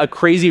not like a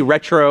crazy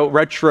retcon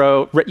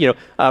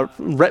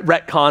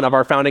of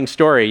our founding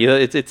story.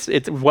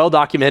 It's well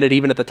documented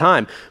even at the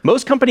time.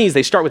 Most companies,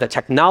 they start with a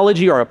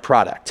technology or a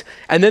product,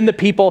 and then the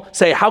people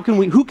say,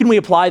 who can we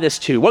apply this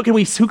to? Who can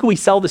we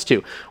sell this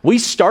to? We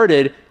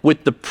started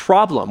with the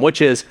problem,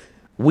 which is,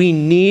 we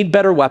need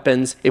better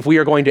weapons if we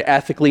are going to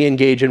ethically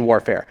engage in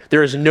warfare.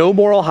 There is no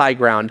moral high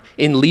ground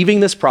in leaving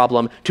this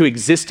problem to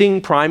existing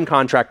prime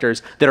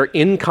contractors that are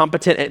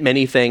incompetent at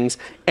many things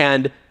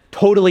and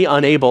totally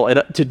unable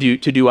to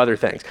do other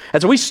things.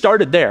 And so we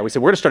started there. We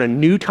said, we're going to start a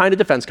new kind of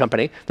defense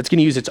company that's going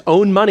to use its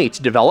own money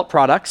to develop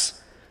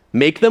products,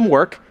 make them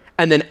work,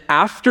 and then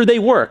after they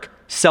work,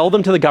 sell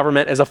them to the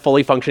government as a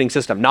fully functioning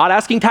system, not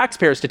asking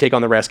taxpayers to take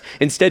on the risk,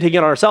 instead taking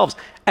it on ourselves.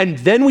 And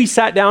then we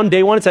sat down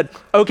day one and said,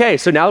 okay,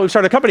 so now that we've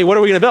started a company, what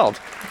are we going to build?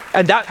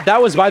 And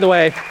that was, by the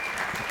way,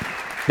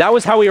 that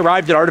was how we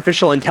arrived at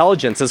artificial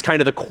intelligence as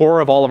kind of the core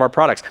of all of our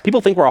products.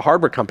 People think we're a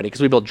hardware company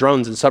because we build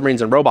drones and submarines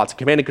and robots and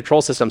command and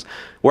control systems.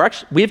 We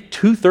have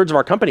 2/3 of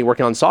our company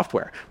working on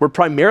software. We're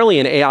primarily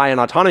an AI and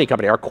autonomy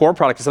company. Our core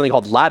product is something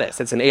called Lattice.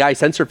 It's an AI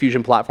sensor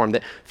fusion platform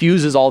that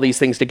fuses all these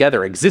things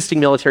together. Existing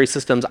military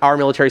systems, our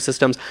military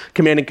systems,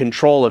 command and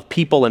control of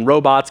people and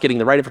robots, getting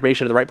the right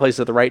information to the right place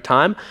at the right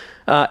time.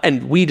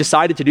 And we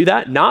decided to do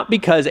that, not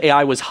because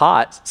AI was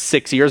hot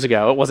 6 years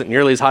ago. It wasn't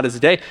nearly as hot as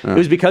today. It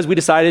was because we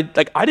decided,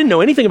 I didn't know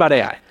anything about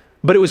AI.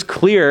 But it was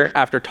clear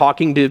after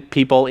talking to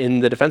people in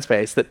the defense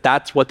space that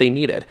that's what they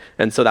needed.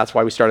 And so that's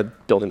why we started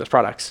building those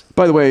products.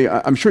 By the way,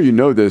 I'm sure you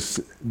know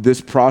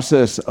this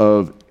process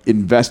of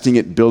investing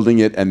it, building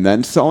it, and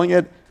then selling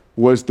it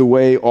was the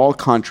way all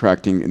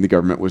contracting in the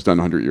government was done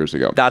 100 years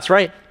ago. That's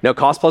right. No,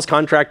 cost plus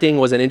contracting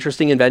was an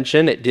interesting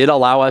invention. It did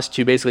allow us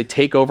to basically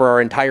take over our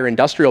entire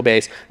industrial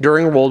base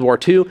during World War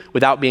II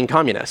without being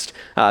communist.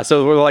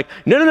 So we're like,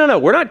 no,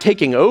 we're not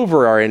taking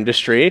over our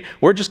industry.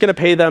 We're just going to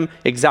pay them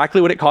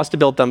exactly what it costs to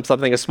build them,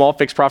 something, a small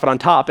fixed profit on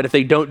top. And if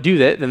they don't do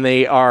that, then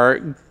they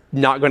are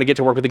not going to get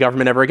to work with the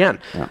government ever again.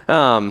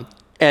 Yeah.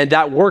 And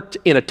that worked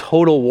in a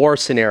total war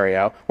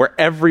scenario where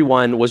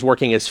everyone was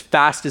working as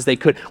fast as they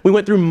could. We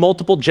went through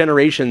multiple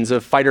generations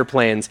of fighter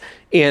planes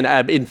in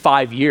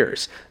 5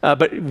 years.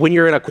 But when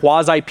you're in a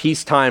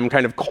quasi-peacetime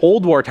kind of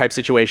Cold War type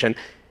situation,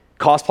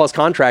 cost plus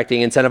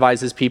contracting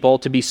incentivizes people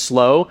to be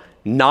slow,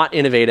 not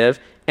innovative,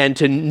 and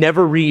to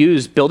never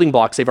reuse building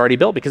blocks they've already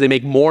built because they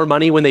make more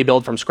money when they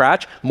build from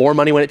scratch, more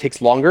money when it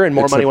takes longer, and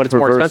more money when it's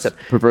more expensive.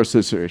 Perverse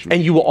situation.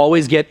 And you will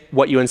always get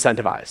what you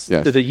incentivize.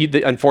 Yes.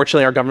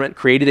 Unfortunately, our government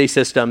created a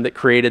system that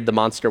created the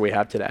monster we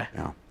have today.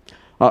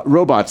 Yeah.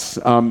 Robots.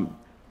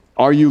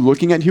 Are you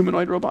looking at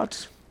humanoid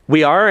robots?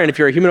 We are, and if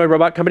you're a humanoid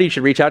robot company, you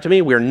should reach out to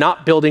me. We're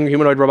not building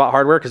humanoid robot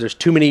hardware because there's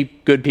too many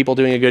good people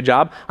doing a good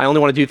job. I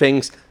only want to do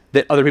things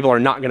that other people are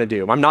not going to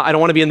do. I don't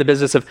want to be in the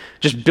business of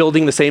just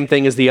building the same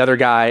thing as the other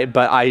guy,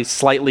 but I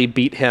slightly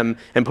beat him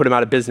and put him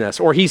out of business,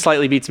 or he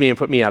slightly beats me and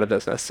put me out of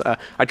business.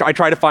 I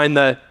try to find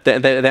the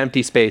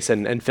empty space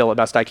and fill it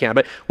best I can.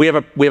 But we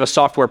have a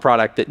software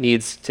product that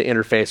needs to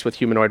interface with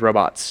humanoid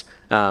robots.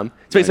 So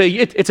basically,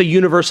 it's a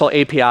universal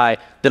API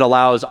that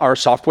allows our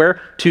software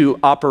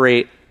to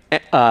operate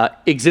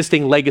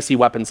existing legacy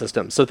weapon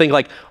systems. So think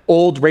like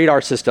old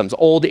radar systems,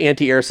 old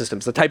anti-air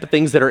systems, the type of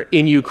things that are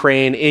in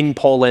Ukraine, in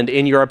Poland,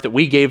 in Europe that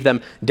we gave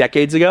them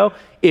decades ago.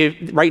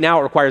 Right now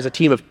it requires a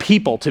team of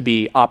people to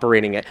be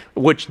operating it,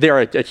 which they're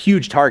a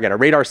huge target. A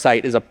radar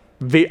site is a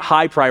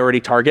high priority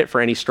target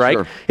for any strike.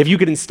 Sure. If you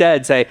could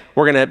instead say,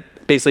 we're going to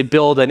basically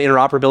build an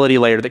interoperability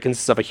layer that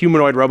consists of a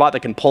humanoid robot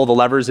that can pull the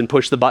levers and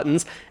push the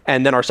buttons,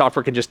 and then our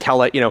software can just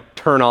tell it,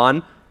 turn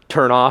on,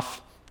 turn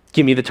off,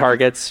 give me the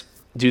targets,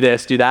 do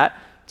this, do that.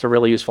 It's a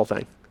really useful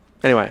thing.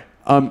 Anyway,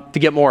 to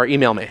get more,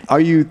 email me.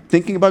 Are you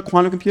thinking about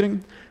quantum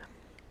computing?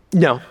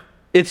 No.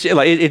 It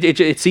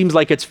seems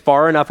like it's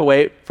far enough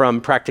away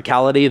from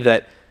practicality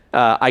that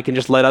I can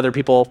just let other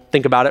people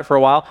think about it for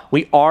a while.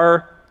 We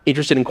are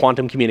interested in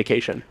quantum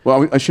communication.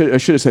 Well, I should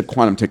have said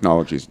quantum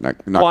technologies, not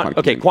quantum.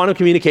 Okay, quantum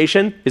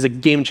communication is a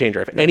game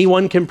changer. If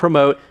anyone can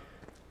build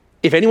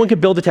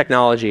a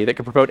technology that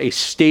can promote a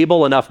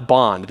stable enough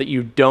bond that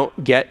you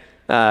don't get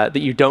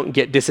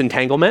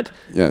disentanglement,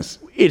 yes,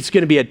 it's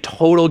going to be a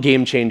total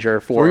game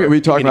changer for we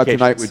talking about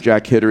tonight with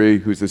Jack Hittery,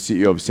 who's the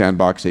CEO of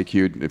Sandbox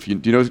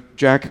AQ. Do you know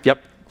Jack?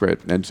 Yep.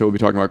 Great. And so we'll be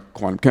talking about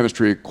quantum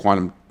chemistry,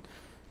 quantum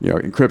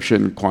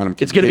encryption, quantum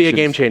It's going to be a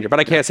game changer, but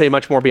I can't say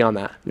much more beyond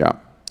that. Yeah.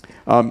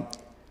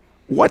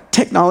 What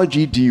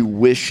technology do you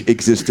wish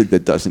existed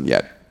that doesn't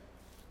yet?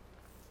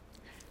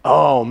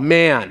 Oh,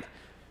 man.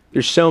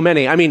 There's so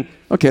many.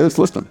 Okay, let's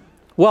list them.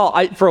 Well,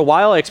 for a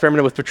while, I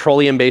experimented with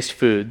petroleum-based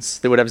foods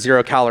that would have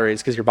 0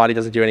 calories because your body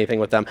doesn't do anything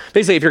with them.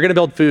 Basically, if you're going to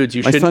build foods,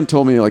 you should... My son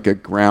told me like a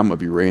gram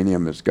of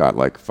uranium has got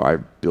like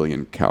 5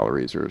 billion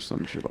calories or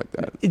some shit like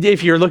that.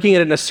 If you're looking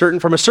at it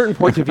from a certain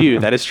point of view,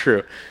 that is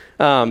true.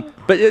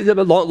 But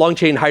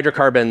long-chain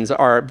hydrocarbons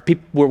are...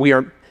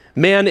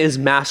 Man is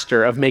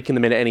master of making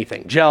them into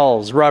anything.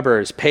 Gels,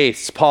 rubbers,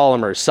 pastes,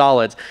 polymers,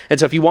 solids. And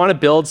so if you want to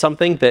build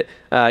something that,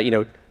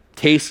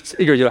 tastes,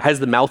 has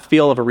the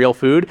mouthfeel of a real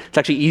food, it's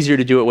actually easier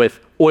to do it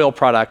with oil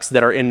products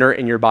that are inert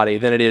in your body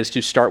than it is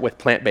to start with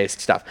plant-based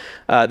stuff.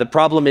 The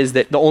problem is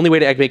that the only way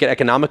to make it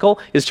economical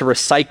is to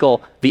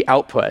recycle the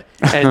output.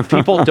 And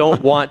people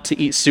don't want to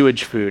eat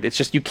sewage food. It's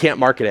just, you can't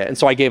market it. And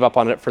so I gave up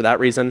on it for that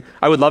reason.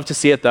 I would love to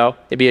see it though.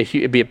 It'd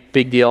be a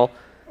big deal.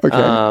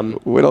 Okay.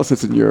 What else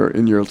is in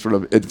your sort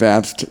of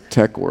advanced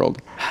tech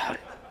world?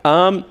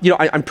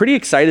 I'm pretty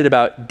excited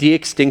about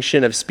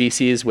de-extinction of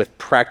species with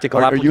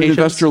practical applications. Are you an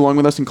investor along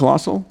with us in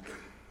Colossal?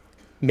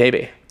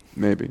 Maybe.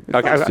 It's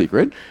not a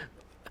secret.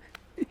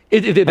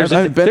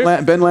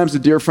 Ben Lamb's a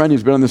dear friend.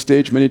 He's been on the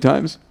stage many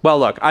times. Well,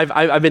 look,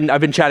 I've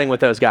been chatting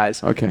with those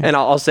guys. Okay. And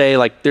I'll say,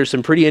 like, there's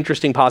some pretty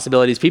interesting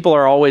possibilities. People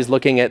are always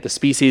looking at the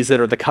species that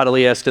are the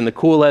cuddliest and the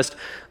coolest.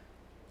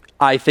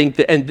 I think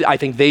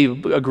they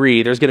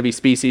agree there's going to be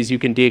species you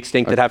can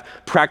de-extinct that have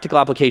practical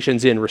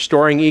applications in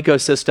restoring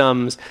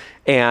ecosystems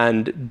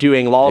and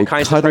doing all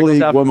kinds of cuddly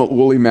stuff.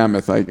 Woolly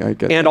mammoth, I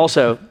get And that.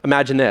 also,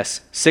 imagine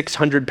this,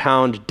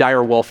 600-pound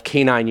dire wolf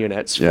canine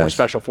units for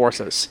special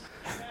forces.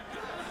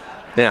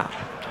 Yeah.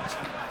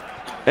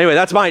 Anyway,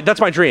 that's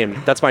my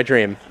dream. That's my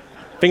dream.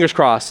 Fingers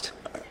crossed.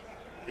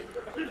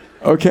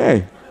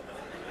 Okay.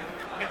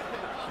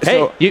 Hey,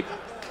 So,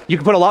 you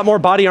can put a lot more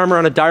body armor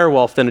on a dire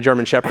wolf than a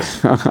German Shepherd.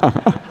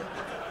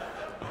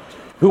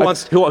 Who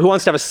wants to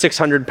have a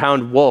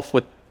 600-pound wolf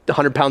with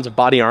 100 pounds of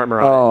body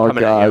armor on it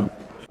coming at you?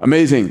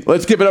 Amazing.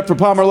 Let's give it up for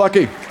Palmer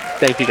Luckey.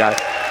 Thank you, guys.